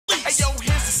Hey yo,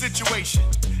 here's the situation.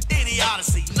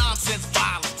 Idiocy, nonsense,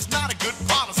 violence, not a good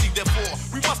policy. Therefore,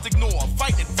 we must ignore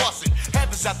fighting, fussing.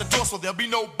 Heaven's at the door, so there'll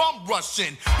be no bum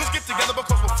rushing. Let's get together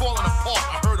because we're falling apart.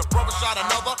 I heard a brother shot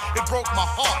another, it broke my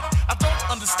heart. I don't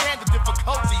understand the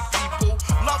difficulty, people.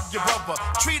 Love your brother,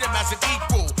 treat him as an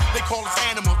equal. They call us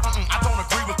animals, I don't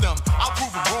agree with them. I'll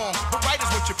prove it wrong, but right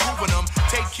is what you're proving them.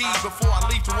 Take heed before I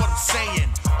lead to what I'm saying,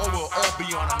 or we'll all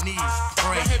be on our knees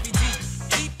praying. The heavy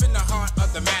deep in the heart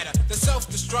of the matter. The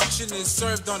self-destruction is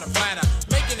served on a platter,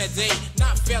 making a day,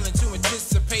 not failing to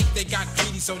anticipate. They got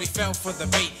greedy, so they fell for the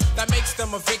bait. That makes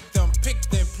them a victim, pick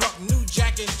them, pluck. New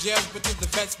jack in jail, but to the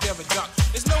vets they're a duck.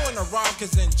 There's no one around,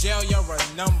 cause in jail you're a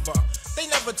number. They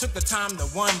never took the time to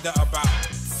wonder about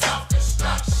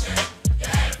self-destruction.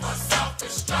 Yeah, it was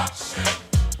self-destruction.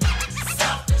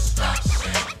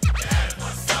 Self-destruction. Yeah, it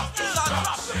was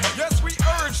self-destruction. Yes, we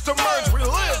urge to merge. We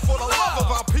live for the love of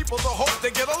our people, the hope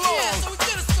they get along. Yeah, so we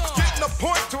get a song. Getting a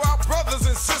point to our brothers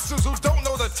and sisters who don't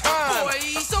know the time. Boy,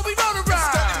 so we know the rhyme.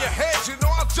 Instead in your heads, you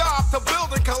know our job to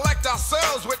build and collect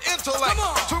ourselves with intellect. Come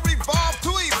on. To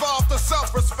evolve to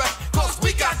self-respect. Cause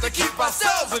we got to keep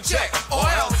ourselves in check, or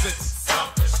else it's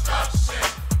self-destruction.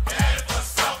 Yeah, it was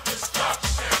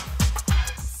self-destruction.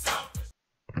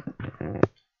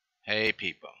 Hey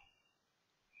people,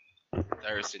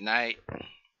 Thursday night,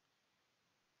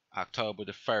 October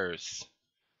the 1st.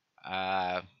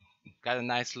 Got a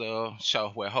nice little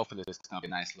show. Well, hopefully this is gonna be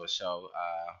a nice little show.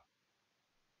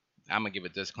 I'm gonna give a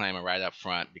disclaimer right up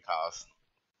front because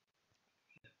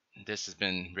this has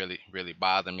been really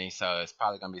bothering me. So it's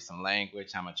probably gonna be some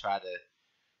language. I'm gonna try to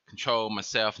control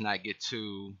myself, not get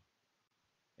too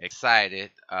excited.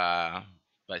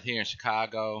 But here in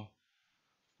Chicago,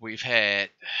 we've had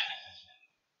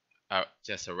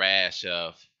just a rash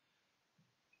of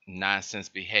nonsense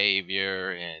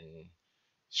behavior and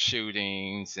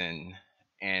shootings, and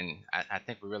I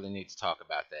think we really need to talk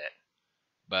about that.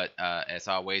 But as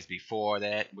always, before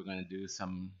that, we're going to do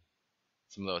some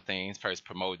little things. First,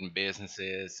 promoting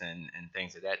businesses and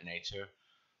things of that nature.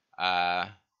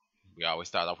 We always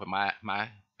start off with my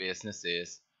business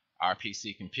is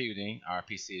RPC Computing.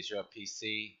 RPC is your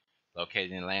PC,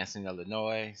 located in Lansing,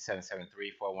 Illinois,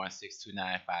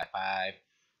 773-416-2955.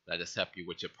 Let us help you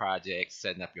with your projects,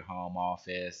 setting up your home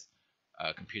office,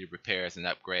 computer repairs and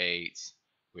upgrades.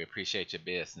 We appreciate your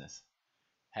business.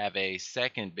 Have a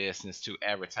second business to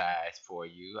advertise for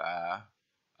you. A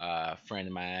friend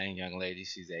of mine, young lady,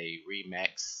 she's a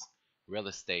Remax real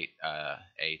estate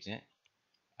agent,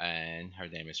 and her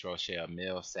name is Rochelle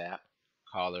Millsap.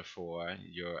 Call her for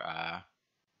your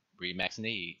Remax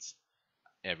needs.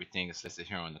 Everything is listed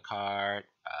here on the card.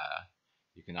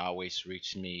 You can always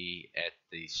reach me at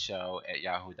the show at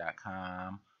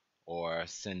yahoo.com or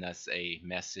send us a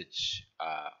message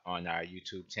on our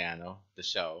YouTube channel, the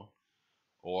show,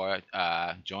 or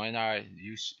join our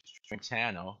Ustream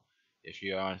channel. If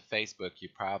you're on Facebook, you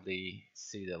probably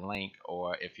see the link,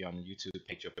 or if you're on the YouTube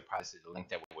page, you'll probably see the link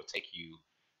that will take you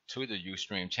to the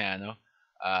Ustream channel.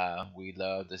 We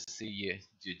love to see you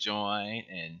join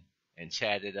and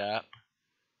chat it up.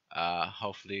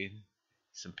 Hopefully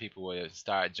some people will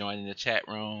start joining the chat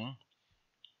room,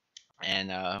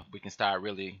 and we can start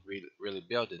really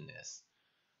building this.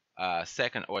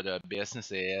 Second order of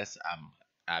business is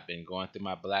I've been going through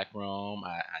my black room.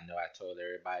 I know I told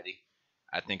everybody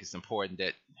I think it's important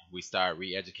that we start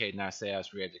re-educating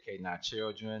ourselves, re-educating our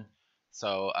children.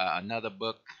 So another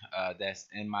book that's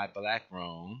in my black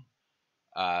room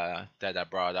that I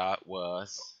brought out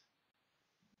was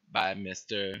by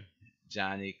Mr.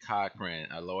 Johnny Cochran,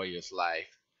 A Lawyer's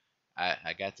Life.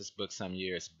 I got this book some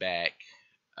years back.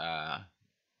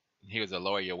 He was a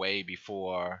lawyer way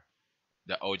before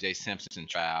the O.J. Simpson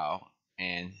trial,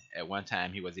 and at one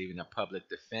time he was even a public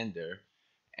defender.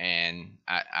 And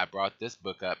I brought this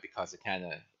book up because it kind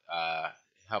of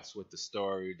helps with the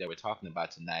story that we're talking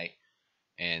about tonight,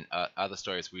 and other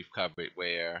stories we've covered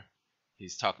where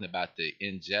he's talking about the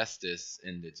injustice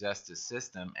in the justice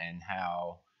system and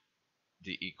how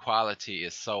the equality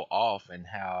is so off, and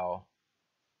how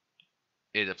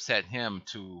it upset him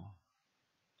to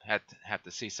have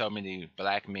to see so many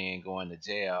black men going to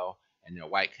jail and their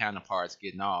white counterparts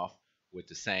getting off with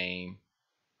the same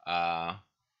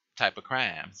type of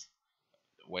crimes.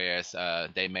 Whereas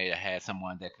they may have had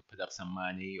someone that could put up some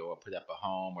money or put up a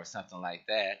home or something like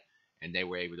that, and they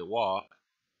were able to walk,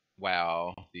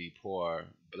 while the poor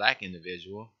black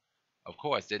individual, of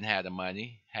course, didn't have the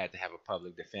money, had to have a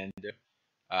public defender,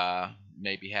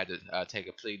 maybe had to take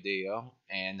a plea deal,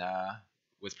 and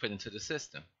was put into the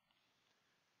system.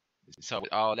 So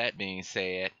with all that being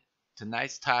said,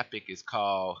 tonight's topic is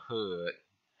called Hood,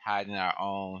 Hiding Our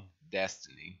Own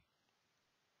Destiny.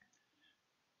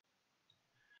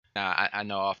 Now, I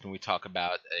know often we talk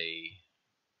about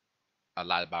a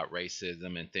lot about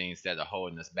racism and things that are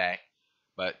holding us back,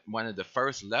 but one of the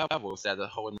first levels that are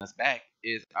holding us back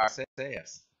is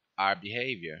ourselves, our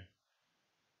behavior,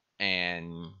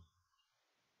 and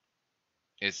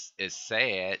it's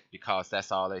sad because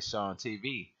that's all they show on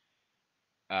TV.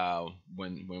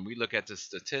 When we look at the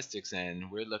statistics and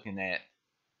we're 20%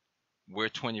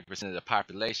 of the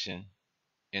population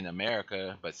in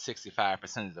America, but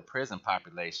 65% of the prison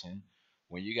population.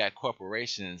 When you got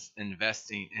corporations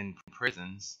investing in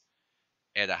prisons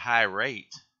at a high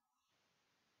rate,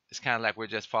 it's kind of like we're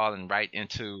just falling right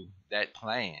into that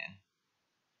plan.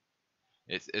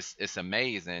 It's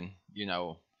amazing,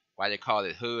 why they call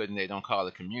it hood and they don't call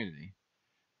it community.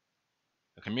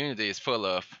 The community is full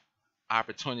of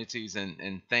opportunities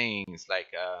and things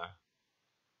like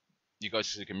you go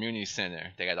to the community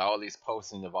center, they got all these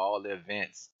postings of all the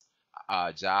events,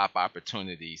 job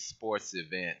opportunities, sports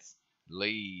events,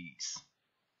 leagues.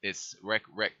 It's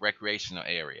recreational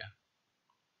area.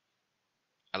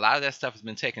 A lot of that stuff has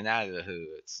been taken out of the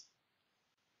hoods.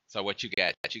 So what you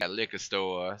got liquor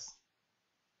stores,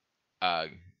 uh,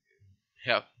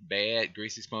 bad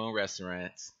greasy spoon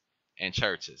restaurants, and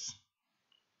churches.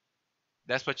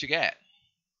 That's what you got.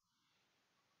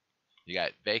 You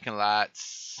got vacant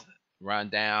lots, run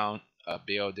down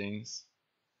buildings.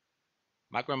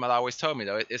 My grandmother always told me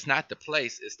though, it's not the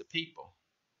place, it's the people.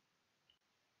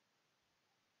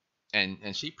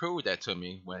 And she proved that to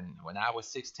me when I was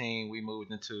 16. We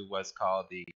moved into what's called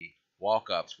the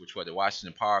walk-ups, which were the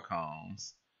Washington Park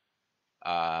homes,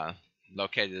 uh,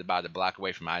 located about a block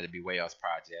away from Ida B. Wells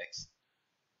projects.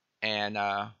 And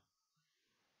I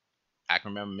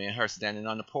can remember me and her standing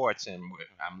on the porch, and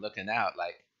I'm looking out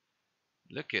like,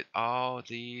 look at all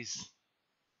these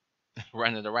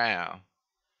running around.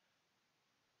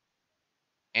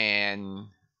 And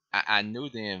I knew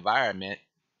the environment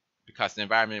because the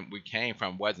environment we came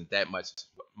from wasn't that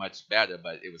much better,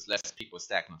 but it was less people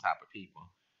stacked on top of people.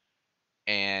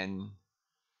 And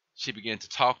she began to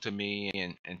talk to me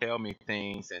and tell me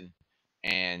things,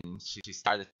 and she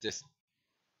started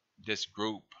this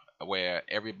group where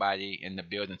everybody in the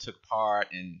building took part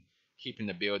in keeping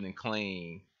the building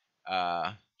clean,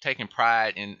 uh, taking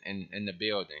pride in the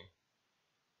building.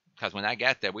 Because when I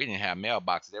got there, we didn't have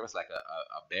mailboxes. There was like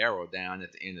a barrel down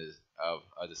at the end of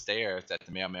the stairs that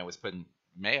the mailman was putting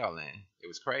mail in. It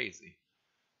was crazy.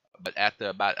 But after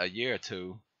about a year or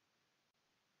two,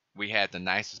 we had the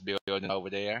nicest building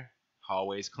over there.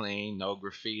 Hallways clean, no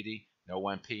graffiti, no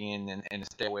one peeing in the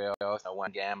stairwells, no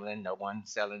one gambling, no one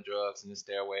selling drugs in the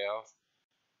stairwells.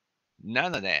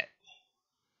 None of that.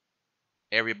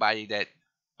 Everybody that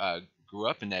grew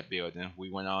up in that building,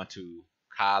 we went on to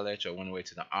college or went away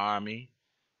to the army.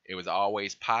 It was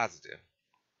always positive,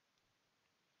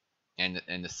 and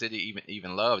the city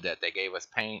even loved that. They gave us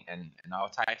paint and all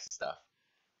types of stuff,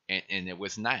 and it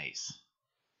was nice.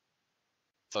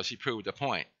 So she proved the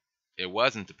point. It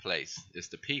wasn't the place; it's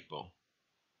the people,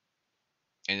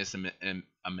 and it's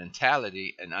a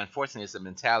mentality, and unfortunately, it's a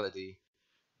mentality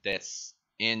that's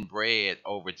inbred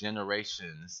over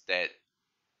generations. That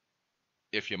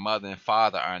if your mother and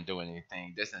father aren't doing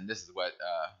anything, this is what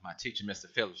my teacher, Mr.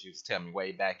 Phillips, used to tell me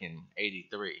way back in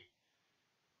 '83.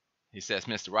 He says,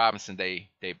 Mr. Robinson, they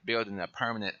building a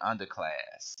permanent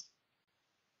underclass.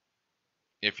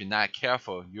 If you're not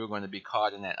careful, you're going to be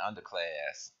caught in that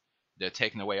underclass. They're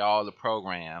taking away all the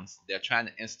programs. They're trying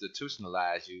to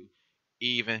institutionalize you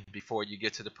even before you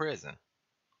get to the prison.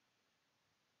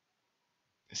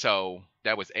 So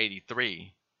that was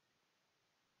 '83.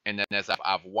 And then as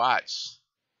I've watched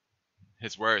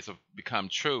his words have become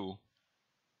true,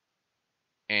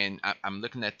 and I'm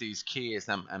looking at these kids,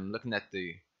 I'm looking at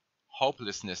the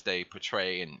hopelessness they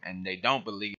portray, and they don't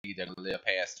believe they're going to live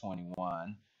past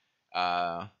 21.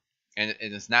 Uh, and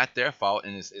it's not their fault,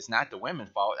 and it's not the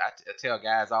women's fault. I tell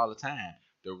guys all the time,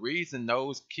 the reason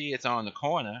those kids are on the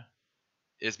corner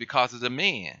is because of the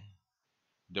men.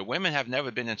 The women have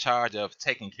never been in charge of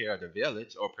taking care of the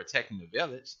village or protecting the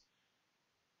village.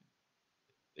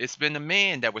 It's been the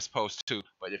men that were supposed to.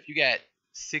 But if you got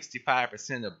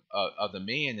 65% of the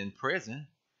men in prison,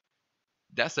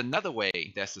 that's another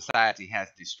way that society has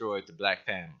destroyed the black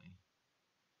family.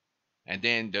 And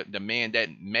then the men that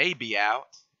may be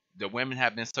out, the women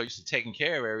have been so used to taking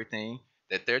care of everything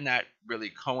that they're not really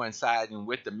coinciding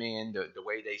with the men the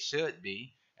way they should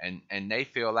be. And they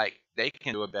feel like they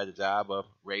can do a better job of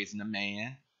raising a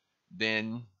man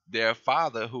than their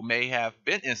father, who may have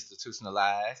been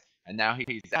institutionalized and now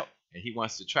he's out and he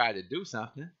wants to try to do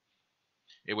something.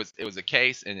 It was a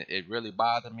case, and it really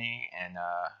bothered me. And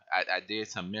I did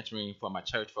some mentoring for my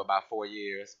church for about 4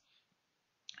 years,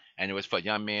 and it was for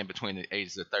young men between the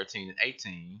ages of 13 and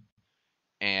 18.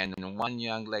 And one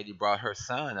young lady brought her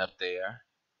son up there,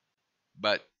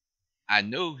 but I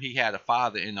knew he had a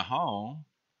father in the home,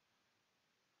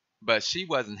 but she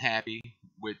wasn't happy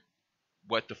with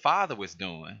what the father was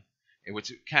doing, and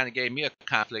which kind of gave me a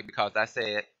conflict because I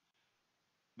said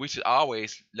we should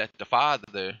always let the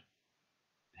father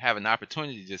have an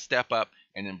opportunity to step up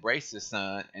and embrace his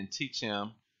son and teach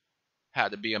him how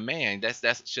to be a man.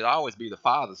 That should always be the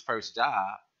father's first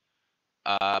job.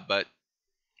 But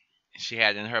she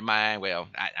had in her mind, well,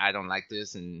 I don't like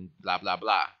this and blah blah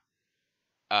blah.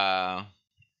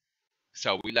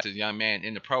 So we left the young man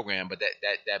in the program, but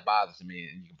that bothers me,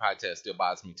 and you can probably tell it still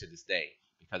bothers me to this day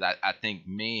because I think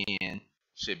men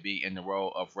should be in the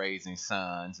role of raising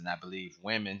sons, and I believe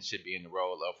women should be in the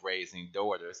role of raising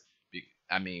daughters.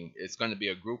 I mean, it's going to be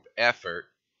a group effort,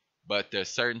 but there's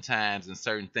certain times and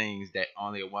certain things that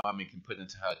only a woman can put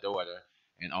into her daughter,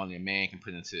 and only a man can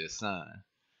put into his son.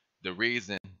 The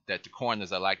reason that the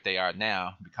corners are like they are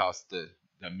now because the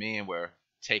men were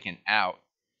taken out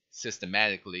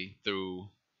systematically through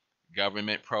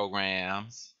government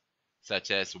programs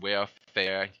such as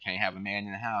welfare. You can't have a man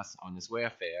in the house on this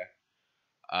welfare.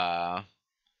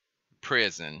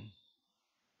 Prison.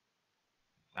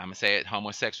 I'm gonna say it.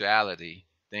 Homosexuality.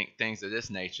 Things of this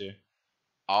nature.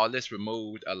 All this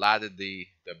removed a lot of the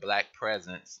black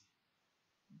presence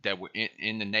that were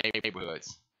in the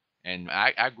neighborhoods. And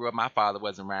I grew up. My father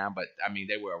wasn't around, but I mean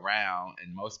they were around.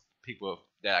 And most people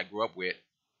that I grew up with,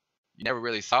 you never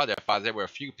really saw their fathers. There were a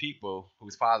few people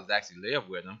whose fathers actually lived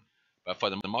with them, but for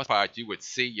the most part, you would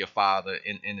see your father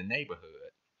in the neighborhood.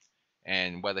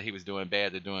 And whether he was doing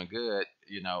bad or doing good,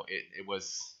 you know, it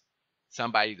was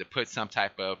somebody to put some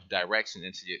type of direction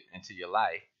into your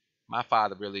life. My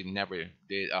father really never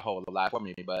did a whole lot for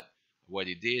me, but what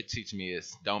he did teach me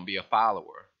is don't be a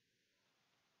follower.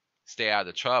 Stay out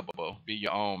of trouble. Be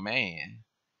your own man.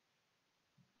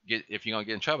 If you're gonna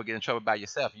get in trouble by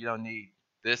yourself. You don't need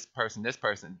this person.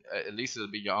 At least it'll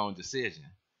be your own decision.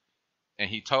 And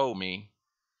he told me,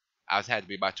 I had to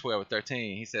be about 12 or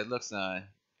 13. He said, look, son,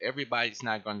 everybody's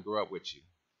not going to grow up with you.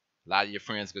 A lot of your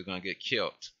friends are going to get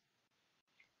killed,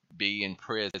 be in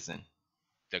prison.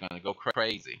 They're going to go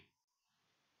crazy.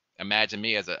 Imagine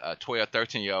me as a 12,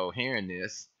 13-year-old hearing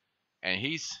this, and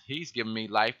he's giving me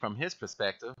life from his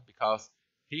perspective because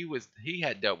he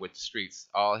had dealt with the streets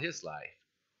all his life.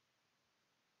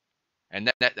 And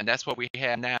that's what we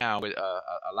have now with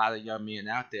a lot of young men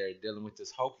out there dealing with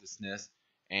this hopelessness,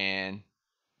 and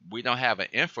we don't have an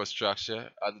infrastructure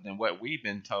other than what we've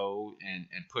been told and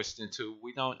pushed into.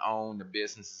 We don't own the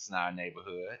businesses in our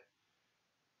neighborhood,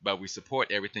 but we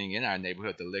support everything in our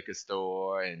neighborhood, the liquor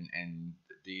store and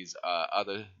these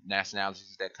other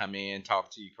nationalities that come in, talk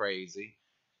to you crazy.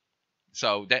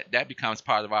 So that becomes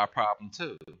part of our problem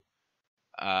too.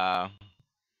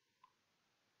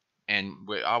 And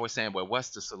we're always saying, well,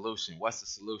 what's the solution? What's the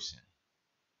solution?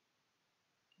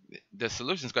 The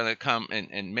solution is going to come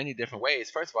in many different ways.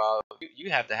 First of all, you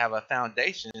have to have a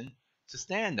foundation to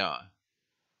stand on.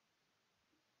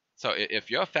 So if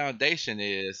your foundation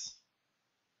is,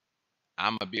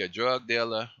 I'm going to be a drug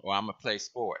dealer or I'm going to play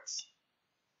sports,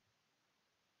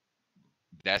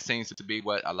 that seems to be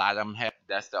what a lot of them have.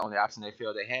 That's the only option they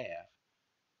feel they have.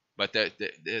 But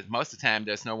most of the time,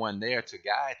 there's no one there to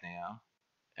guide them.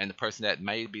 And the person that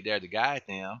may be there to guide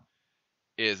them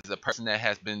is the person that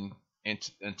has been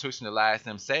institutionalized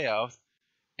themselves,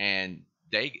 and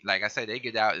they, like I say, they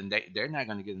get out and they're not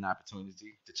going to get an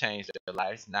opportunity to change their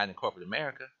lives, not in corporate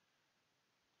America.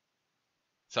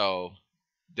 So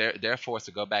they're forced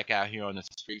to go back out here on the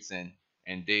streets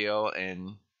and deal,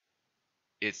 and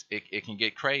it can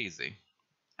get crazy.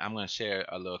 I'm going to share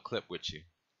a little clip with you.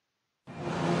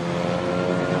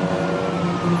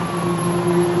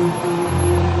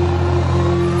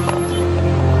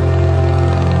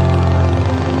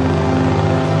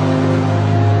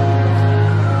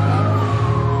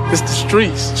 It's the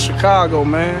streets, Chicago,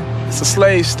 man. It's a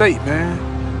slave state,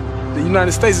 man. The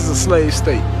United States is a slave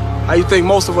state. How you think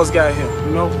most of us got here,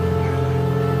 you know?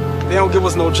 They don't give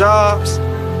us no jobs.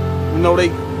 You know, they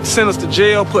send us to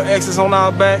jail, put X's on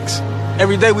our backs.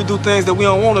 Every day we do things that we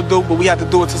don't want to do, but we have to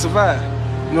do it to survive.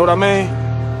 You know what I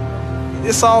mean?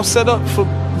 It's all set up for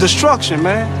destruction,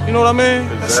 man. You know what I mean?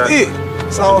 Exactly. That's it.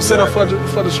 It's all set up for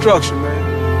destruction, man.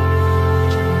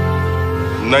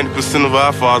 90% of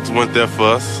our fathers went there for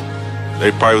us.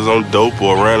 They probably was on dope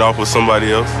or ran off with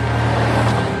somebody else.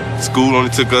 School only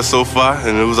took us so far,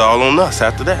 and it was all on us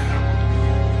after that.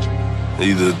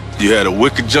 Either you had a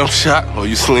wicked jump shot or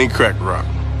you sling crack rock.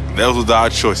 Those was our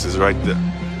choices right there.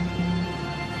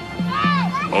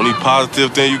 Only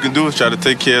positive thing you can do is try to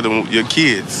take care of your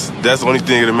kids. That's the only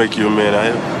thing that'll make you a man out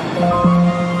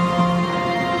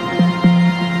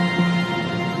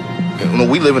here. You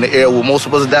know, we live in an era where most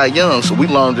of us die young, so we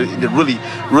learned to really,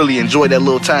 really enjoy that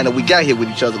little time that we got here with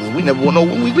each other. We never know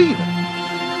when we leaving.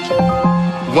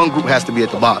 One group has to be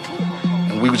at the bottom,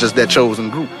 and we were just that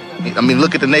chosen group. I mean,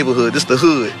 look at the neighborhood. This the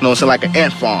hood. You know what I'm saying? Like an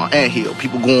ant farm, ant hill.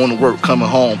 People going to work, coming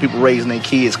home. People raising their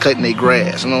kids, cutting their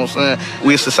grass. You know what I'm saying?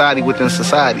 We're a society within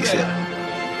societies here.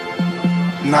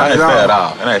 Not at all. Fair at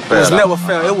all. It ain't fair. It was never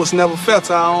fair. It was never fair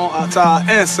to our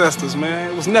ancestors,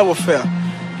 man. It was never fair.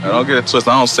 I don't get it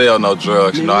twisted. I don't sell no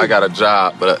drugs. You know, I got a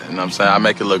job, but you know what I'm saying? I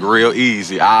make it look real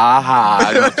easy. Aha.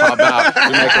 You know what I'm talking about?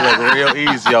 We make it look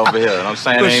real easy over here. You know what I'm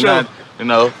saying? For Ain't sure. nothing, you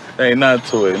know, there ain't nothing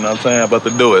to it. You know what I'm saying? But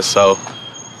to do it. So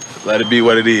let it be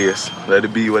what it is. Let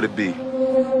it be what it be.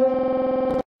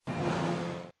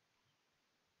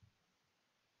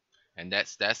 And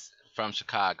that's from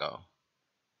Chicago.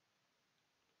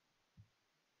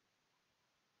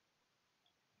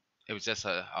 It was just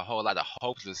a whole lot of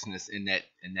hopelessness in that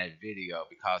video,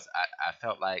 because I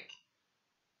felt like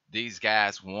these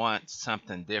guys want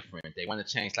something different. They want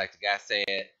to change, like the guy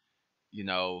said, you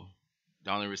know,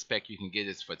 the only respect you can get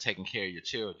is for taking care of your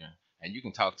children. And you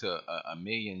can talk to a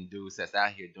million dudes that's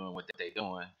out here doing what they're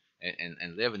doing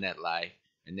and living that life,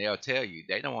 and they'll tell you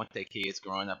they don't want their kids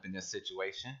growing up in this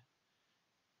situation.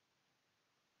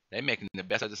 They're making the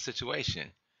best of the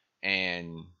situation.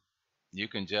 And you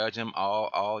can judge them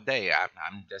all day.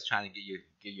 I'm just trying to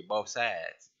give you both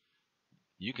sides.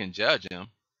 You can judge them,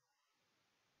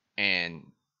 and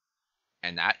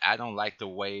I don't like the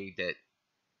way that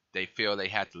they feel they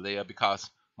have to live, because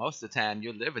most of the time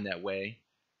you're living that way,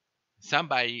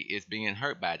 somebody is being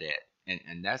hurt by that,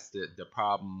 and that's the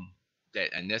problem.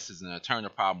 And this is an eternal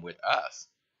problem with us,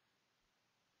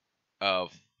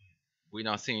 of we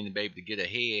don't seem to be able to get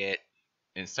ahead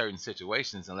in certain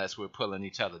situations unless we're pulling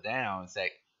each other down. It's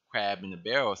like crab in the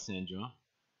barrel syndrome.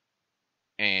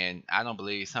 And I don't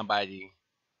believe somebody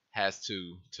has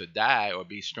to die or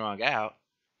be strung out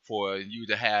for you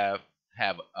to have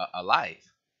a life.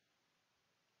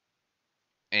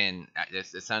 And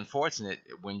it's unfortunate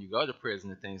when you go to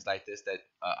prison and things like this that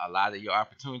a lot of your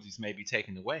opportunities may be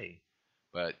taken away.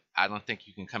 But I don't think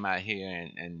you can come out here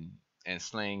and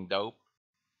sling dope.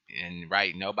 And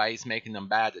right, nobody's making them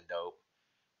buy the dope.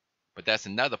 But that's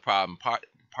another problem. Part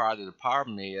of the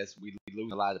problem is we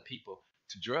lose a lot of people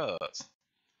to drugs.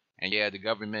 And yeah, the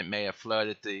government may have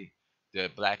flooded the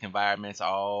black environments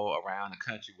all around the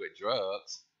country with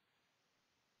drugs.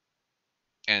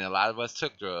 And a lot of us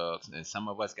took drugs, and some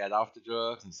of us got off the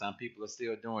drugs, and some people are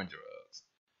still doing drugs.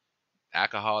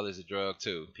 Alcohol is a drug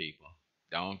too, people.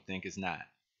 Don't think it's not.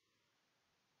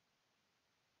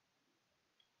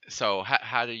 So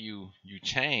how do you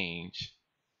change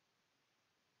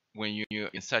when you're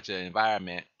in such an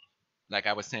environment? Like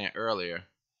I was saying earlier,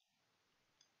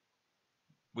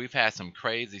 we've had some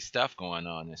crazy stuff going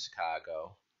on in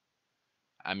Chicago.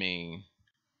 I mean,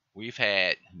 we've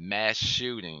had mass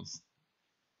shootings.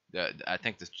 I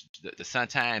think the Sun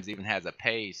Times even has a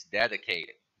page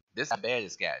dedicated. This is how bad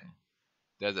it's gotten.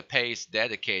 There's a page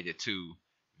dedicated to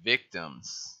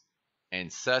victims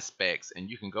and suspects, and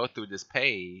you can go through this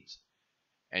page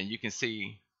and you can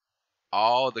see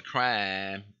all the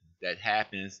crime that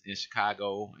happens in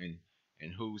Chicago,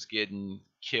 and who's getting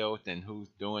killed and who's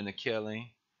doing the killing.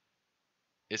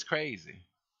 It's crazy.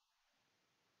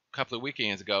 A couple of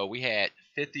weekends ago, we had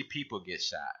 50 people get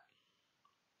shot.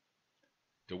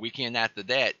 The weekend after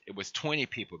that, it was 20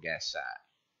 people got shot.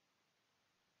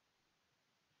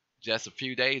 Just a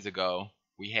few days ago,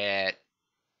 we had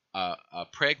a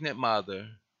pregnant mother,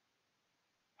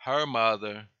 her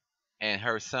mother, and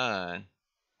her son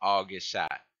all get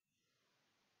shot.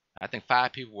 I think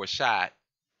 5 people were shot,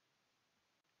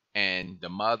 and the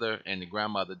mother and the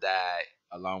grandmother died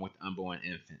along with the unborn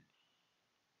infant.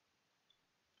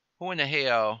 Who in the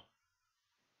hell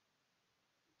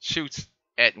shoots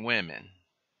at women?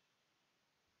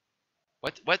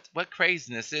 What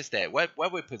craziness is that? What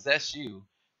would possess you?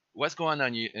 What's going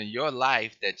on in your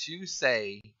life that you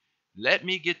say, let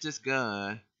me get this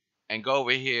gun and go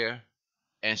over here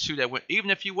and shoot at women?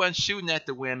 Even if you wasn't shooting at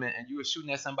the women and you were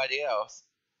shooting at somebody else,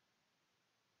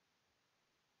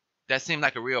 that seemed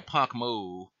like a real punk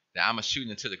move, that I'm a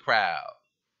shooting into the crowd.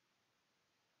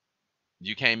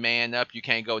 You can't man up, you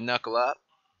can't go knuckle up.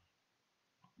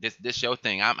 This your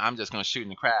thing. I'm just gonna shoot in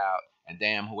the crowd and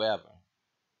damn whoever.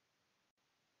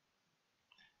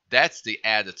 That's the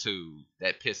attitude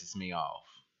that pisses me off.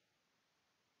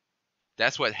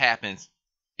 That's what happens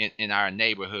in our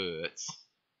neighborhoods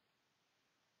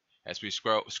as we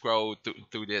scroll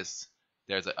through this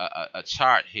there's a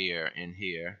chart here in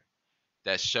here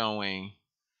that's showing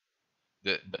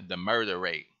the murder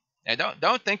rate. And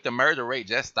don't think the murder rate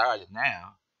just started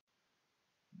now.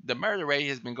 The murder rate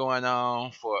has been going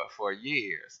on for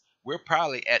years. We're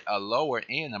probably at a lower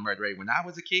end of murder rate. When I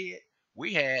was a kid,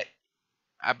 we had,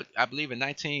 I believe in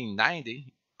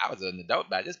 1990, I was an adult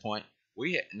by this point.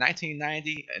 We had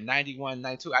 1990 and 91,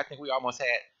 92. I think we almost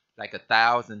had like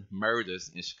 1,000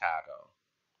 murders in Chicago.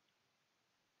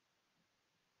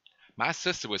 My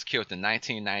sister was killed in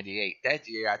 1998. That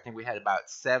year, I think we had about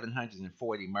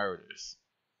 740 murders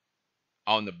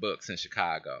on the books in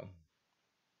Chicago.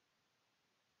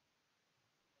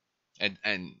 And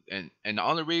the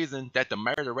only reason that the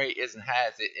murder rate isn't high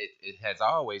as it has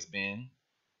always been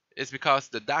is because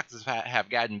the doctors have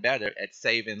gotten better at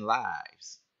saving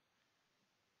lives.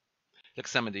 Look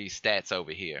at some of these stats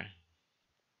over here.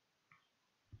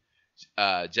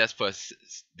 Just for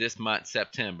this month,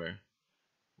 September,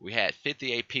 we had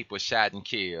 58 people shot and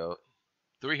killed,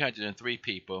 303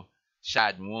 people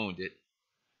shot and wounded,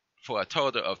 for a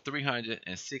total of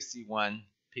 361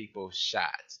 people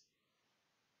shot.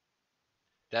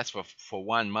 That's for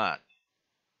 1 month.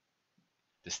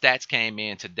 The stats came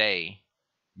in today.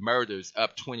 Murders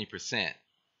up 20%.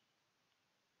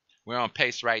 We're on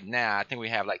pace right now. I think we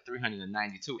have like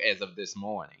 392 as of this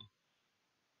morning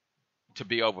to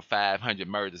be over 500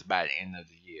 murders by the end of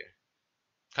the year.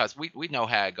 Because we know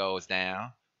how it goes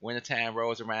down. Wintertime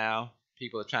rolls around.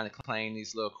 People are trying to claim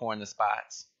these little corner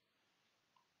spots.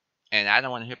 And I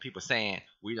don't want to hear people saying,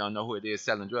 we don't know who it is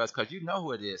selling drugs, because you know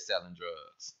who it is selling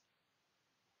drugs.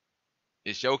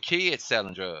 It's your kids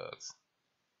selling drugs.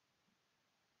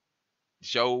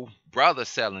 It's your brother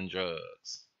selling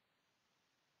drugs.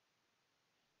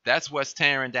 That's what's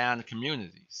tearing down the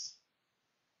communities.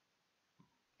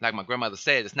 Like my grandmother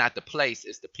said, it's not the place,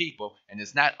 it's the people, and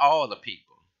it's not all the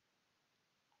people.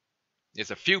 It's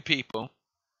a few people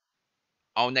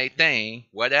on their thing,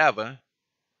 whatever.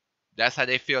 That's how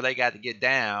they feel they got to get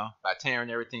down, by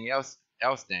tearing everything else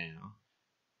down.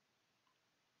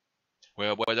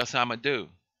 Well, what else I'm going to do?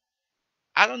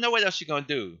 I don't know what else you're going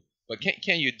to do. But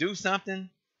can you do something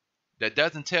that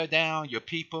doesn't tear down your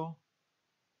people?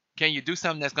 Can you do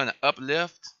something that's going to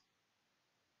uplift?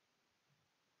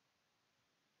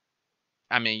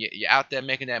 I mean, you're out there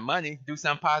making that money. Do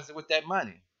something positive with that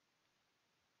money.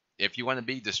 If you want to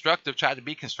be destructive, try to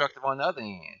be constructive on the other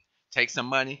end. Take some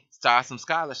money, start some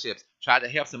scholarships. Try to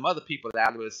help some other people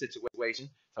out of a situation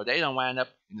so they don't wind up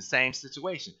in the same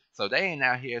situation. So they ain't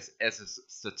out here as a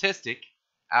statistic,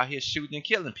 out here shooting and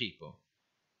killing people.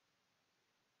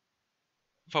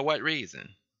 For what reason?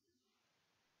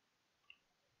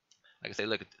 Like I say,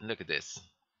 look at this.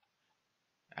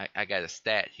 I got a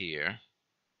stat here.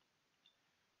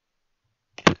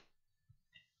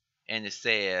 And it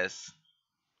says,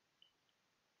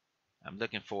 I'm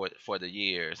looking for the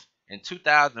years. In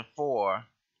 2004,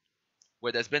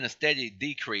 where there's been a steady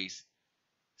decrease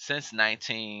since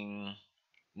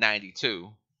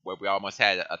 1992, where we almost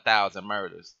had 1,000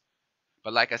 murders.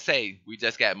 But like I say, we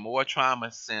just got more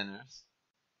trauma centers,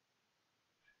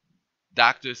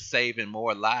 doctors saving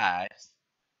more lives,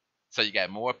 so you got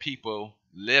more people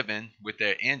living with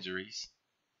their injuries.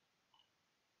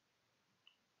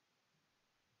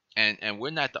 And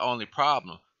we're not the only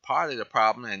problem. Part of the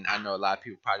problem, and I know a lot of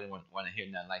people probably won't want to hear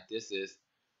nothing like this, is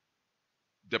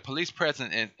the police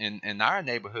presence in our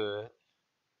neighborhood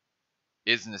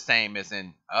isn't the same as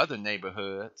in other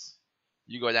neighborhoods.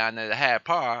 You go down there to Hyde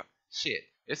Park, shit,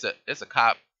 it's a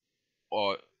cop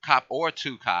or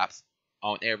two cops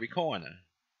on every corner.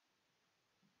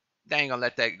 They ain't gonna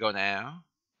let that go down.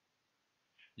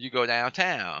 You go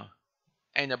downtown,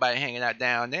 ain't nobody hanging out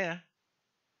down there.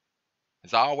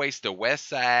 It's always the west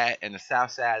side and the south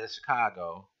side of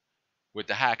Chicago with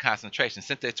the high concentration.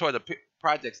 Since they tore the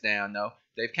projects down, though,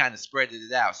 they've kind of spread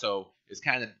it out. So it's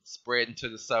kind of spreading to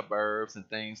the suburbs and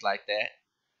things like that.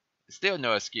 It's still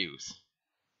no excuse.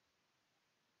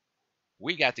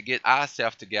 We got to get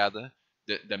ourselves together.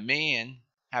 The men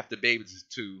have to be able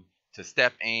to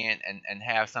step in and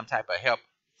have some type of help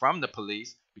from the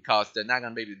police, because they're not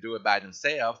going to be able to do it by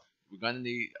themselves. We're going to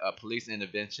need a police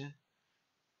intervention.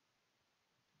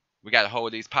 We got to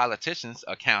hold these politicians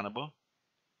accountable.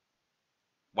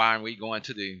 Why aren't we going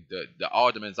to the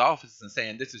alderman's office and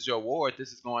saying, this is your ward,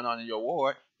 this is going on in your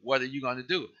ward, what are you going to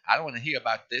do? I don't want to hear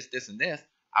about this, and this.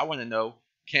 I want to know,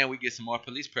 can we get some more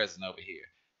police presence over here?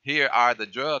 Here are the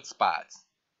drug spots.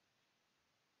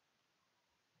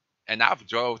 And I've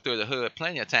drove through the hood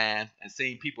plenty of times and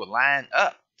seen people line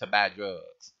up to buy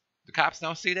drugs. The cops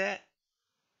don't see that?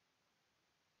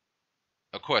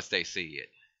 Of course they see it.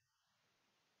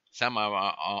 Some of them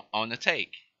are on the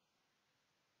take.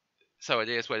 So it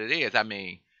is what it is. I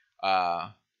mean,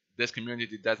 this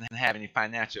community doesn't have any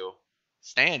financial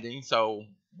standing, so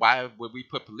why would we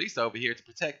put police over here to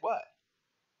protect what?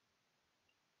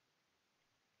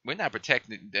 We're not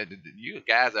protecting. You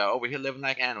guys are over here living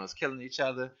like animals, killing each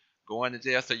other, going to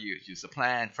jail. So you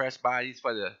supplying fresh bodies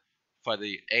for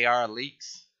the AR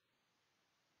leaks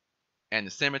and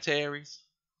the cemeteries.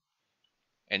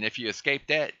 And if you escape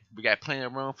that, we got plenty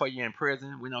of room for you in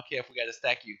prison. We don't care if we got to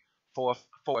stack you four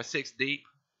or six deep.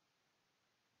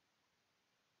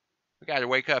 We got to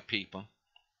wake up, people.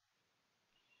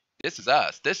 This is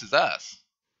us. This is us.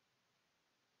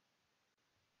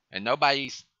 And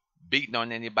nobody's beating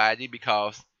on anybody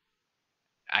because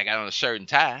I got on a shirt and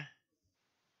tie.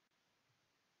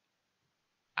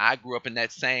 I grew up in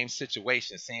that same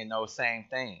situation, seeing those same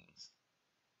things.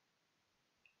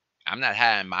 I'm not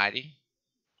high and mighty.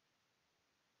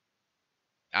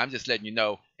 I'm just letting you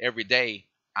know every day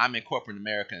I'm in corporate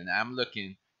America and I'm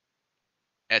looking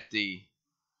at the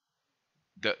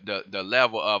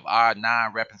level of our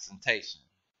non-representation.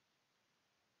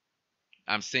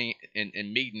 I'm seeing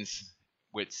in meetings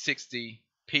with 60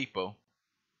 people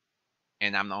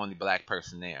and I'm the only black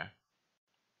person there.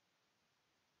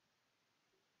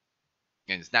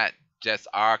 And it's not just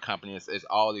our company, it's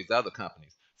all these other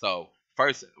companies. So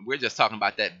first, we're just talking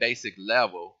about that basic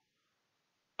level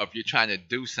of you're trying to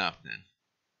do something.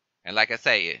 And like I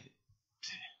say,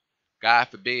 God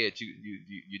forbid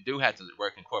you do have to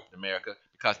work in corporate America,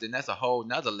 because then that's a whole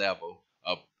nother level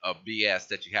of BS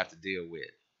that you have to deal with.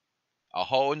 A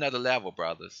whole nother level,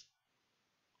 brothers.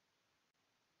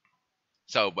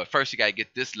 So, but first you got to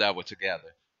get this level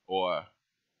together or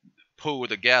pull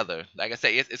together. Like I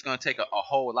say, it's going to take a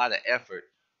whole lot of effort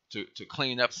to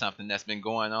clean up something that's been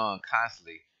going on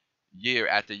constantly year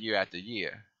after year after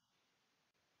year.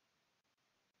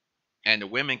 And the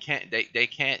women can't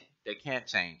change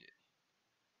it,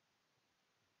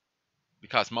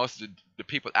 because most of the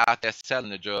people out there selling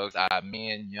the drugs are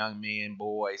men, young men,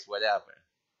 boys, whatever.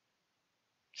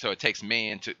 So it takes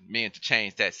men to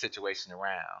change that situation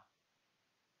around.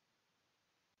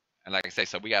 And like I say,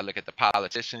 so we gotta look at the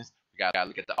politicians, we gotta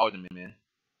look at the aldermen,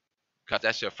 because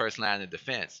that's your first line of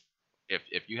defense.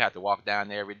 If you have to walk down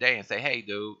there every day and say, hey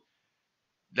dude,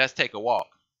 let's take a walk.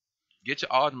 Get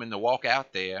your alderman to walk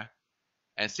out there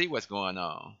and see what's going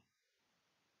on.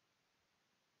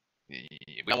 We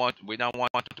don't want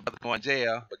the brother going to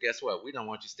jail, but guess what? We don't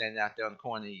want you standing out there on the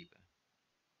corner either.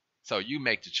 So you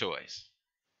make the choice.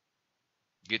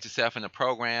 Get yourself in a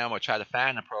program or try to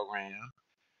find a program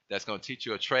that's going to teach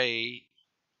you a trade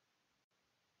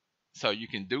so you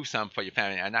can do something for your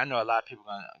family. And I know a lot of people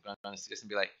are going to see this and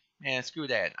be like, man, screw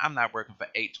that. I'm not working for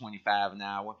 $8.25 an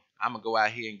hour. I'm going to go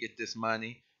out here and get this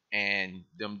money. And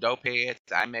them dope heads,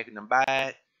 I'm making them buy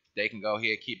it. They can go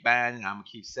here and keep buying it. I'm going to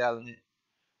keep selling it.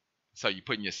 So you're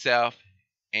putting yourself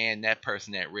and that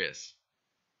person at risk.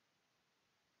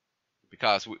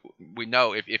 Because we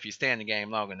know if you stay in the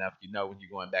game long enough, you know when you're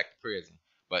going back to prison.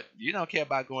 But you don't care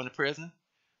about going to prison.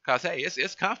 Because, hey,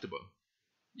 it's comfortable.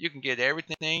 You can get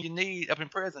everything you need up in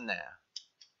prison now.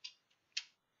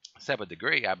 Except a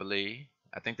degree, I believe.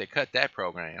 I think they cut that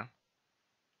program.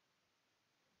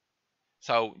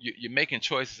 So you're making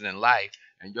choices in life,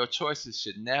 and your choices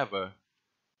should never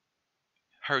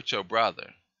hurt your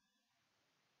brother.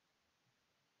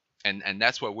 And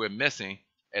that's what we're missing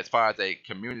as far as a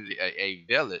community, a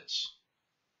village.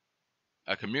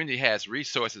 A community has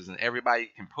resources, and everybody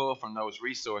can pull from those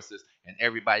resources, and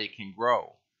everybody can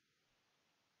grow.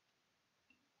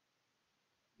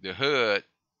 The hood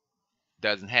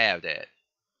doesn't have that.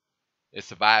 It's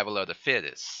survival of the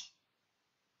fittest.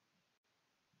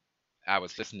 I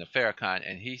was listening to Farrakhan,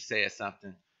 and he said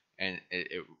something, and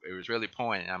it was really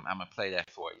poignant. I'm going to play that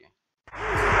for you.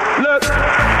 Look,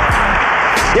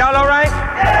 y'all all right?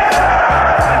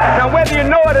 Now, whether you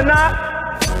know it or not,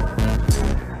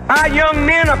 our young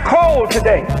men are cold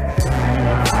today.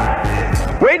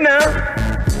 Wait now.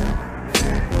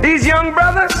 These young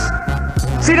brothers,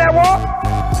 see that walk?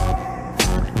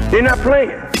 They're not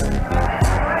playing.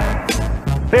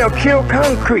 They'll kill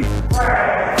concrete.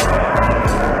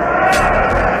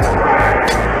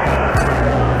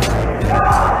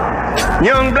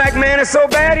 Young black man is so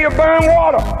bad he'll burn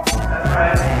water.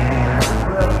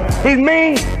 He's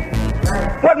mean.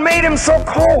 What made him so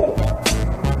cold?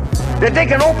 That they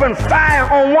can open fire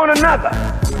on one another.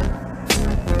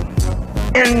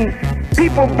 And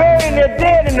people burying their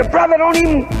dead, and the brother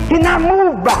he's not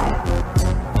moved by it.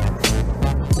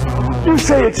 You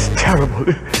say it's terrible.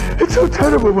 It's so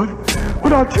terrible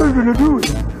what our children are doing.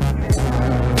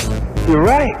 You're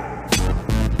right.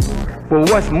 Well,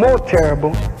 what's more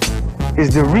terrible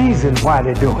is the reason why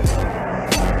they're doing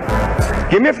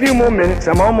it. Give me a few more minutes.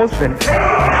 I'm almost finished.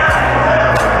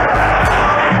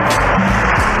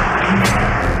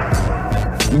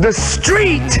 The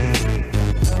street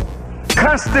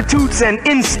constitutes an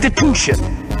institution.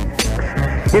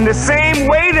 In the same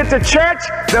way that the church,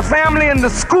 the family, and the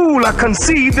school are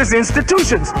conceived as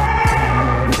institutions.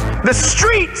 The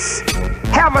streets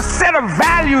have a set of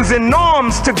values and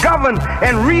norms to govern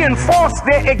and reinforce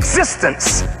their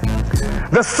existence.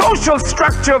 The social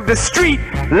structure of the street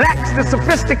lacks the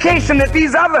sophistication that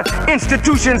these other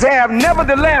institutions have.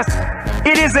 Nevertheless,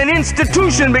 it is an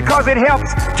institution because it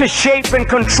helps to shape and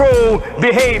control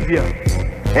behavior.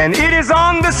 And it is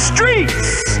on the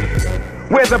streets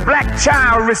where the black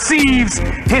child receives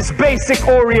his basic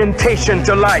orientation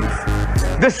to life.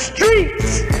 The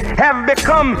streets have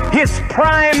become his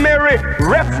primary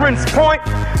reference point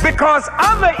because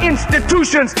other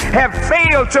institutions have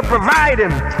failed to provide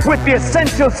him with the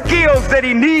essential skills that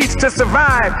he needs to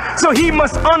survive. So he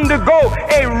must undergo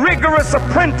a rigorous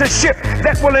apprenticeship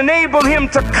that will enable him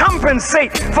to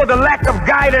compensate for the lack of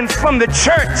guidance from the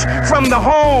church, from the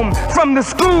home, from the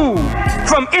school,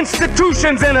 from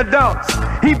institutions and adults.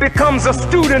 He becomes a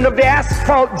student of the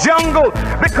asphalt jungle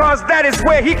because that is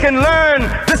where he can learn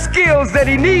the skills that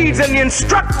he needs, and the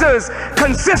instructors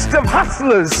consist of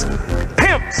hustlers,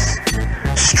 pimps,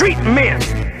 street men,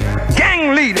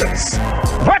 gang leaders,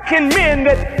 working men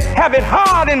that have it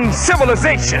hard in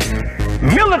civilization,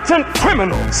 militant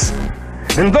criminals.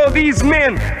 And though these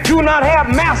men do not have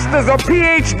master's or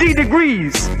PhD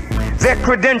degrees, their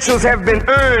credentials have been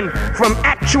earned from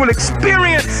actual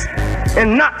experience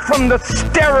and not from the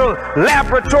sterile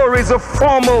laboratories of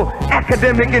formal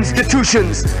academic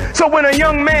institutions. So when a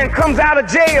young man comes out of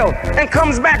jail and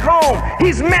comes back home,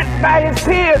 he's met by his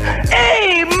peers.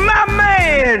 Hey, my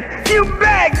man, you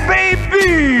back,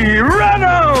 baby, run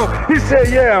on. He said,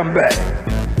 yeah, I'm back.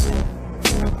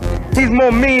 He's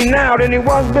more mean now than he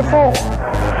was before.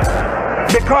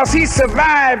 Because he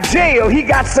survived jail, he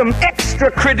got some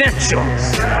extra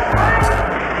credentials.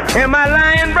 Am I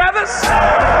lying, brothers?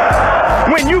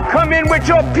 When you come in with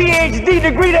your PhD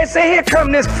degree, they say, here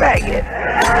come this faggot.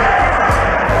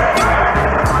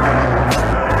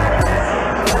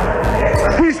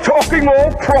 He's talking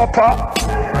all proper.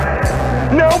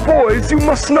 Now, boys, you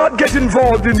must not get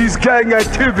involved in these gang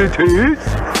activities.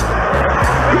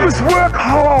 You must work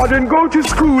hard and go to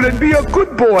school and be a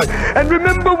good boy. And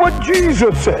remember what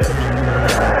Jesus said.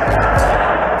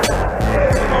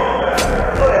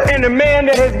 And a man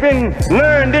that has been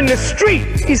learned in the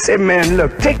street, he said, man,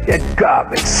 look, take that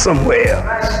garbage somewhere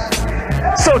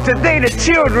else. So today the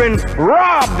children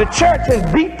rob the church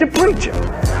and beat the preacher.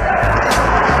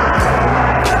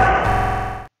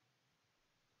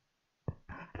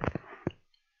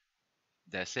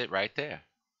 That's it right there.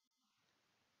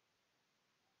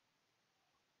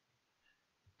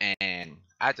 And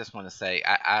I just want to say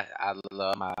I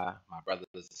love my brothers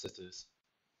and sisters.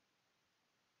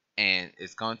 And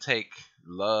it's going to take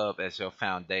love as your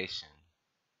foundation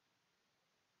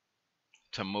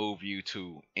to move you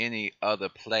to any other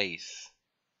place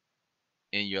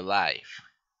in your life.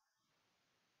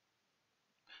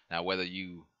 Now, whether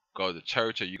you go to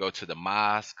church or you go to the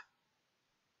mosque,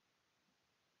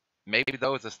 maybe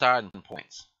those are starting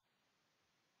points.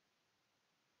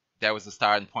 That was the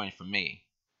starting point for me.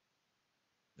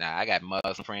 Now, I got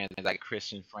Muslim friends, I got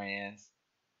Christian friends.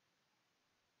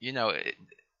 You know,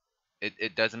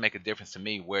 it doesn't make a difference to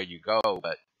me where you go,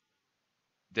 but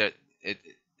that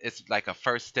it's like a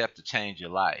first step to change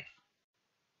your life.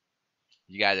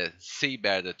 You got to see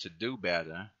better to do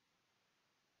better,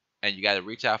 and you got to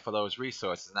reach out for those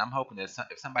resources. And I'm hoping that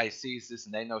if somebody sees this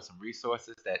and they know some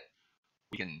resources that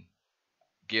we can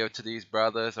give to these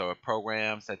brothers, or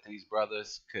programs that these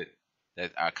brothers could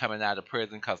that are coming out of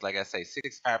prison, because like I say,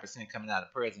 65% coming out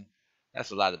of prison,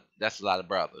 that's a lot of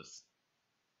brothers.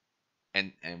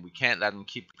 And we can't let them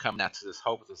keep coming out to this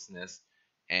hopelessness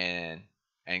and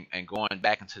going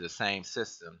back into the same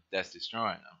system that's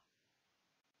destroying them.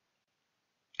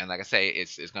 And like I say,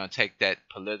 it's going to take that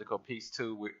political piece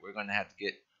too. We're going to have to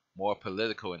get more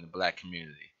political in the black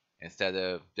community instead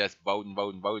of just voting,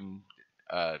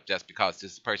 just because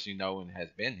this person you know and has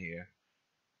been here.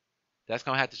 That's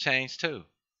going to have to change too.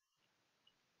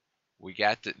 We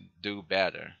got to do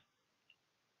better.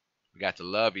 We got to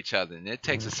love each other, and it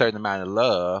takes a certain amount of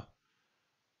love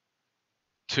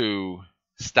to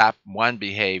stop one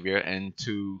behavior and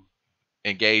to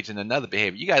engage in another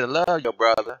behavior. You got to love your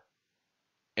brother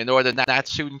in order not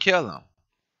to shoot and kill him.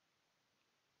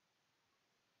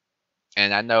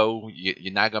 And I know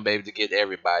you're not going to be able to get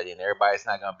everybody, and everybody's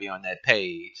not going to be on that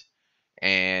page.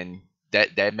 And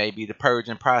that may be the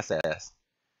purging process.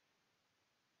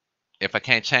 If I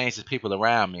can't change the people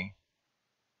around me,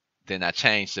 then I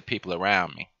change the people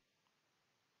around me.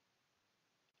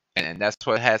 And that's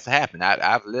what has to happen.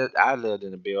 I lived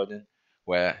in a building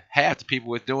where half the people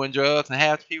was doing drugs and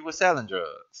half the people were selling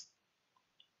drugs.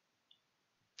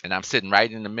 And I'm sitting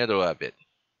right in the middle of it.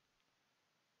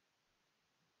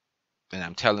 And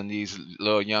I'm telling these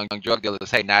little young drug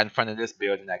dealers, hey, not in front of this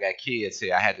building. I got kids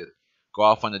here. I had to go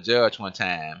off on the judge one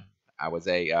time. I was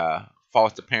a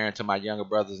foster parent to my younger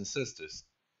brothers and sisters.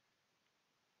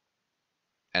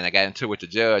 And I got into it with the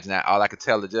judge. And all I could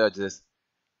tell the judge is,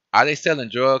 are they selling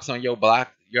drugs on your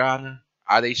block, Your Honor?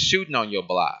 Are they shooting on your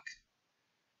block?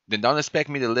 Then don't expect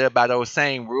me to live by those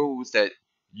same rules that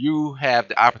you have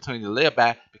the opportunity to live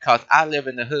by, because I live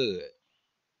in the hood.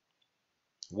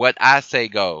 What I say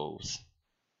goes.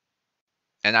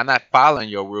 And I'm not following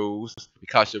your rules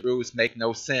because your rules make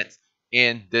no sense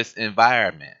in this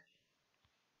environment.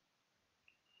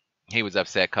 He was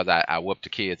upset because I whooped the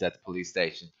kids at the police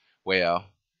station. Well,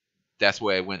 that's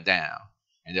where it went down.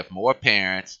 And if more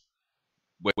parents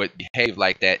would behave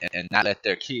like that and not let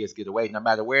their kids get away, no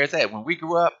matter where it's at. When we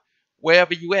grew up,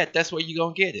 wherever you at, that's where you're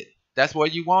going to get it. That's where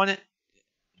you want it.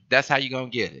 That's how you're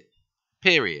going to get it.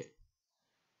 Period.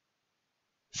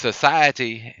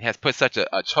 Society has put such a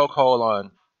chokehold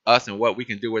on us and what we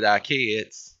can do with our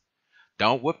kids.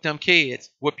 Don't whoop them kids.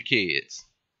 Whoop your kids.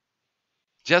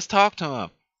 Just talk to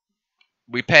them.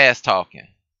 We past talking.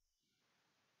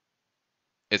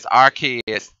 It's our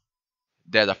kids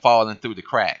that are falling through the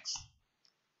cracks.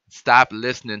 Stop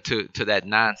listening to that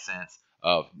nonsense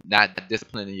of not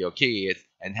disciplining your kids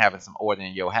and having some order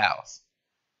in your house.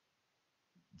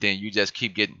 Then you just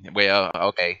keep getting, well,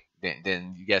 okay,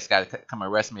 then you guys got to come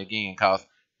arrest me again because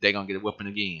they're going to get a whooping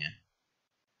again.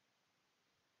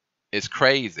 It's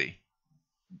crazy.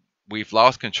 We've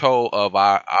lost control of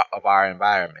our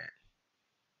environment.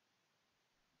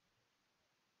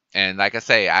 And like I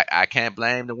say, I can't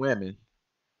blame the women.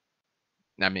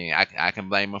 I mean, I can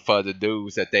blame them for the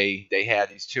dudes that they had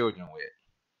these children with.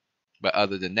 But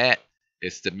other than that,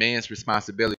 it's the men's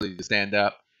responsibility to stand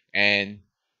up. And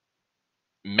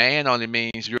man only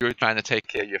means you're trying to take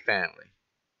care of your family.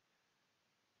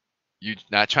 You're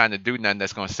not trying to do nothing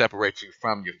that's going to separate you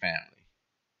from your family.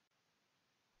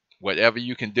 Whatever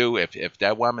you can do, if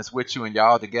that woman's with you and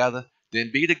y'all together,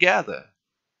 then be together.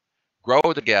 Grow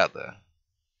together.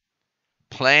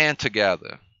 Plan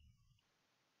together.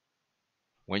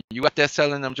 When you out there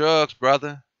selling them drugs,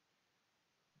 brother,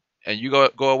 and you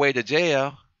go away to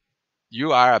jail,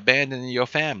 you are abandoning your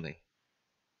family.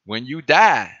 When you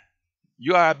die,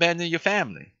 you are abandoning your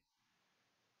family.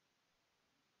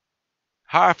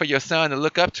 Hard for your son to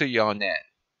look up to you on that.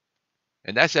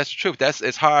 And that's just the truth.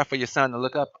 It's hard for your son to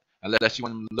look up unless you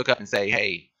want him to look up and say,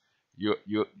 hey, you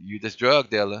this drug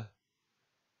dealer.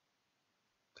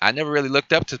 I never really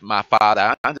looked up to my father.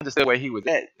 I understood where he was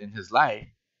at in his life.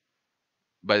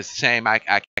 But it's a shame I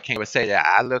can't even say that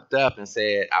I looked up and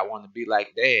said, I want to be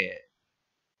like Dad.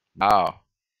 No.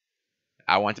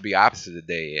 I want to be opposite of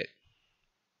Dad.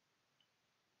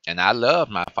 And I love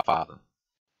my father.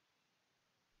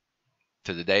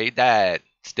 To the day he died,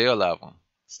 still love him.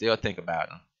 Still think about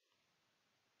him.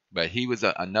 But he was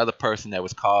another person that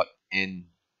was caught in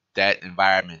that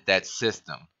environment, that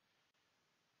system.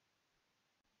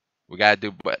 We got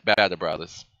to do better,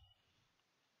 brothers.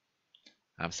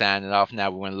 I'm signing off now.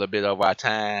 We went a little bit over our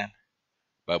time,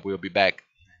 but we'll be back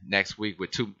next week with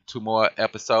two more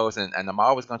episodes. And I'm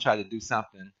always going to try to do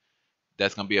something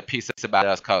that's going to be a piece about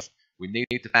us, because we need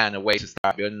to find a way to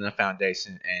start building a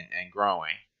foundation and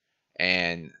growing.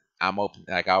 And I'm open,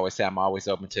 like I always say, I'm always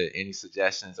open to any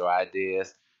suggestions or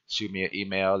ideas. Shoot me an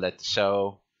email at the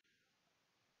show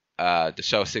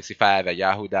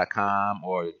 65@yahoo.com,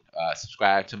 or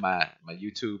subscribe to my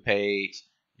YouTube page.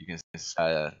 You can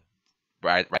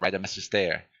write a message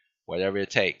there, whatever it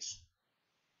takes.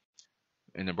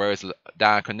 In the words of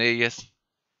Don Cornelius,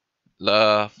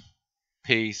 love,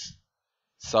 peace,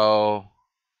 soul.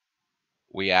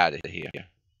 We out of here.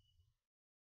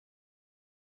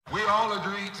 We all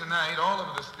agreed tonight, all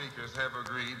of the speakers have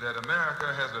agreed that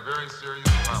America has a very serious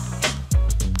problem.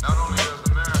 Not only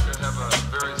does America have a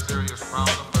very serious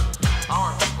problem, but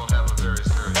our people have a very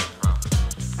serious problem.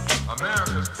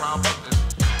 America's problem is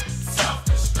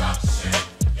self-destruction.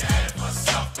 You're headed for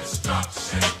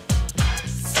self-destruction.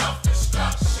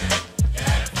 Self-destruction. You're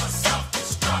headed for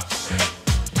self-destruction.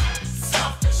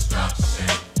 Self-destruction.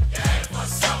 You're headed for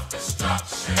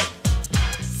self-destruction.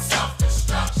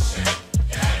 Self-destruction.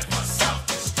 You're headed for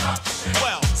self-destruction.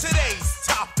 Well, today's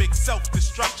topic,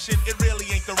 self-destruction. It really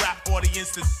ain't the rap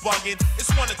audience that's bugging.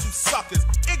 It's one or two suckers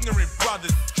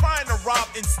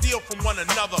and steal from one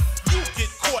another. You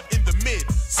get caught in the mid.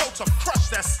 So to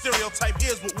crush that stereotype,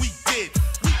 here's what we did.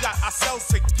 We got ourselves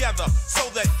together so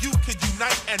that you could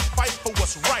unite and fight for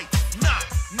what's right. Not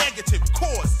negative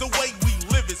cause. The way we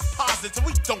live is positive.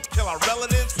 We don't kill our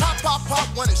relatives. Pop, pop, pop,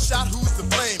 when it's shot, who's to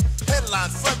blame?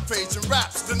 Headline, front page, and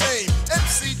raps the name.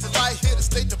 MC Delight here to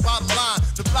state the bottom line.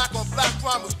 The black on black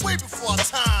crime was way before our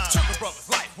time. Took a brother's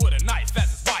life with a knife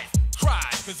as his wife cried,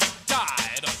 cause he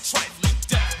died of trifling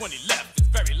death when he left his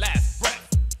very last breath.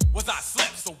 Was I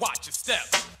slept, so watch your step.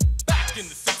 Back in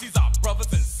the 60s, our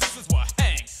brothers and sisters were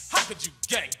hanged. How could you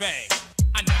gangbang?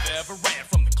 I never ever ran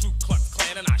from the Ku Klux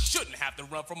Klan, and I shouldn't have to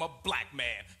run from a black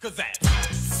man, cause that's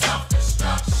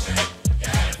self-destruction.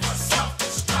 Yeah, it was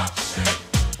self-destruction.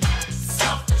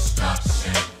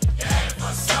 Self-destruction. Yeah, it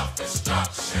was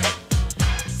self-destruction.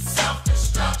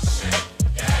 Self-destruction.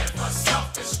 Yeah, it was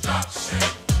self-destruction.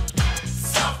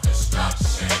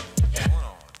 Self-destruction.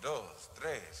 Uno, dos,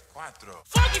 tres, cuatro.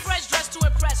 Funky fresh dressed to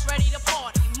impress, ready to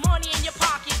party. Money in your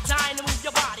pocket, dying to move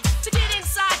your body. To get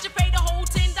inside, you pay the whole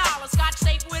 $10. Scotch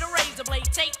tape with a razor blade,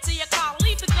 tape to your collar.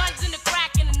 Leave the guns in the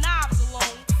crack and the knives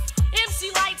alone.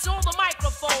 MC lights on the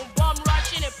microphone, bum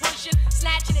rushing and pushing,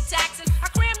 snatching and taxing. I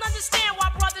crammed understand why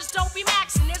brothers don't be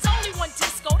maxing. There's only one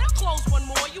disco, they'll close one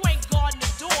more. You ain't guarding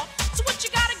the door, so what you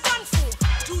got a gun for?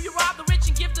 Do you rob the rich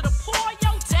and give to the poor?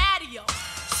 Yo, daddy-o,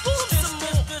 school them some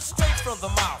more. Straight from the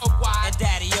mouth. And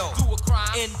daddy-o, do a crime,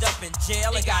 end up in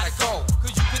jail and gotta go.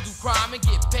 Cause you could do crime and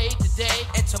get paid today,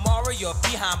 and tomorrow you're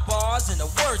behind bars in the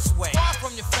worst way. Far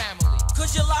from your family,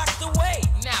 cause you're locked away.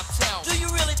 Now tell me, do you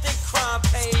really think crime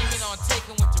pays? Scheming on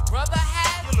taking what your brother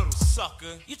had? You little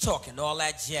sucker. You talking all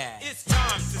that jazz. It's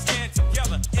time to stand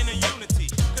together in a unity.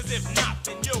 Cause if not,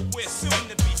 then we're soon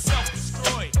to be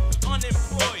self-destroyed,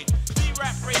 unemployed. The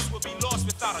rap race will be lost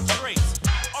without a trace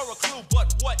or a clue.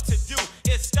 But what to do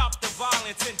is stop the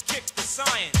violence and kick the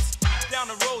science down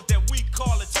the road that we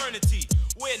call eternity,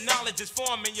 where knowledge is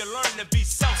formed and you learn to be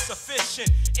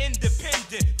self-sufficient,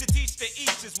 independent. To teach to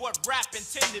each is what rap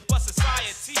intended, but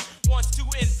society wants to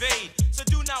invade. So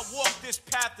do not walk this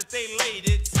path that they laid.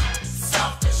 It's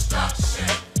self-destruction.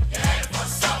 Yeah, it was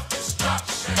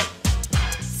self-destruction.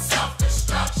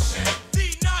 Self-destruction.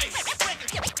 The nice, break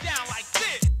it down like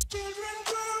this. Children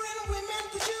growing, women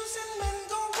producing, men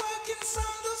go working,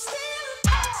 some do stealing.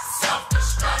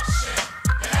 Self-destruction.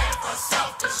 Yeah, it was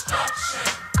self-destruction.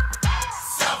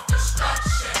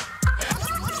 Self-destruction.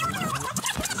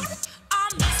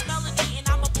 I'm Miss Melody and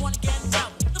I'm a born-again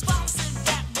rebel. The violence in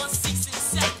rap must cease and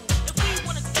settle. If we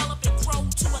want to develop and grow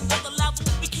to another level,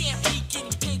 we can't be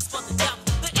guinea pigs for the devil.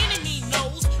 The enemy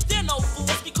knows they're no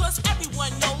fools because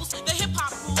everyone knows the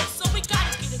hip-hop rules. So we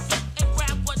gotta get a grip and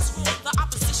grab what's wrong. The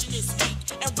opposition is weak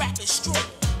and rap is strong.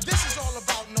 This is all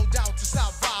about, no doubt, to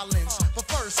stop violence. But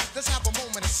first, let's have a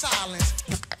moment of silence.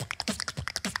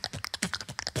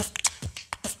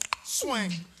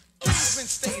 Swing. Things been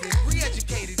stated,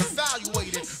 re-educated,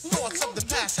 evaluated. Thoughts of the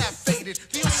past have faded.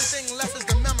 The only thing left is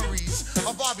the memories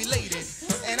of our belated.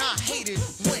 And I hate it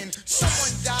when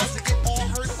someone dies to get all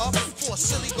hurt up for a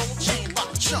silly gold chain by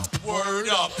a chump. Word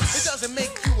up. It doesn't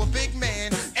make you a big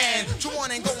man. And you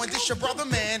want and go and dish your brother,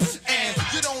 man. And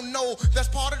you don't know that's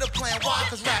part of the plan. Why?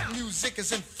 Cause rap music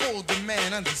is in full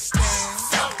demand. Understand?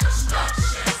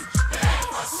 Self-destruction.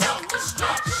 Yeah,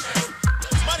 self-destruction.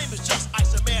 My name is Just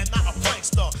Ice, a man, not a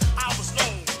prankster. I was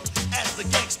known as the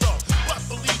gangster, but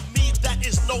believe me, that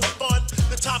is no fun.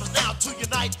 The time is now to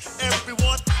unite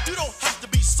everyone. You don't have to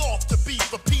be soft to be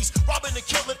for peace. Robbing and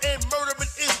killing and murdering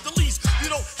is the least. You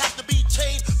don't have to be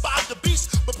chained by the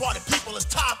beast, but party people, it's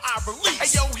time I release. Hey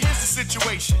yo, here's the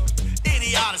situation.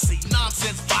 Idiocy,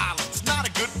 nonsense, violence, not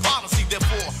a good policy.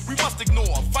 Therefore, we must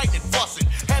ignore fighting and fussing.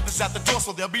 Heaven's at the door,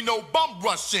 so there'll be no bum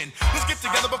rushing. Let's get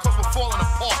together because we're falling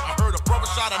apart. I heard a brother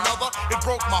shot another, it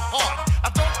broke my heart.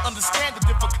 I don't understand the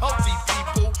difficulty,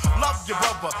 people. Love your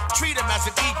brother, treat him as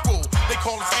an equal. They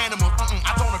call us animals,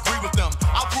 I don't agree with them.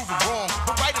 I'll prove it wrong,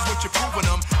 but right is what you're proving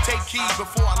them. Take heed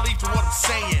before I leave to what I'm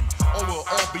saying, or we'll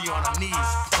all be on our knees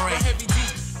praying. Heavy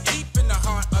deep in the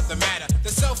heart of the matter. The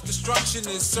self-destruction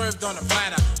is served on a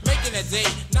platter, making a day,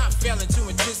 not failing to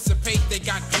anticipate. They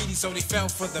got greedy, so they fell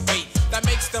for the bait. That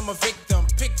makes them a victim,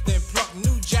 picked and plucked.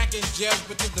 New jack in jail,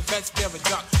 but to the vets they're a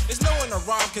duck. There's no one to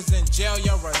rob, cause in jail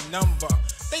you're a number.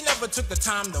 They never took the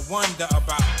time to wonder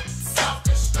about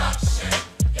self-destruction.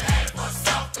 Yeah, it was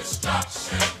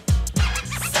self-destruction.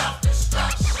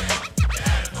 Self-destruction.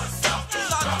 Yeah, it was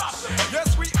self-destruction.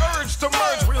 Yes, we urge to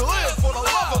merge. We live for the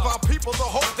love of our people, the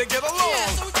hope they get along.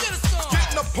 Yeah, so we did a song.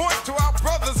 Getting a point to our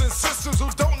brothers and sisters who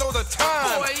don't know the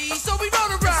time. Boy, so we know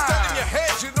the rhyme. Instead in your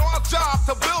head, you know our job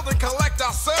to build and collect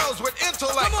ourselves with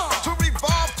intellect. To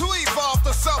revolve, to evolve,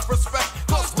 to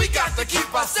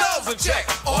in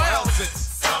check.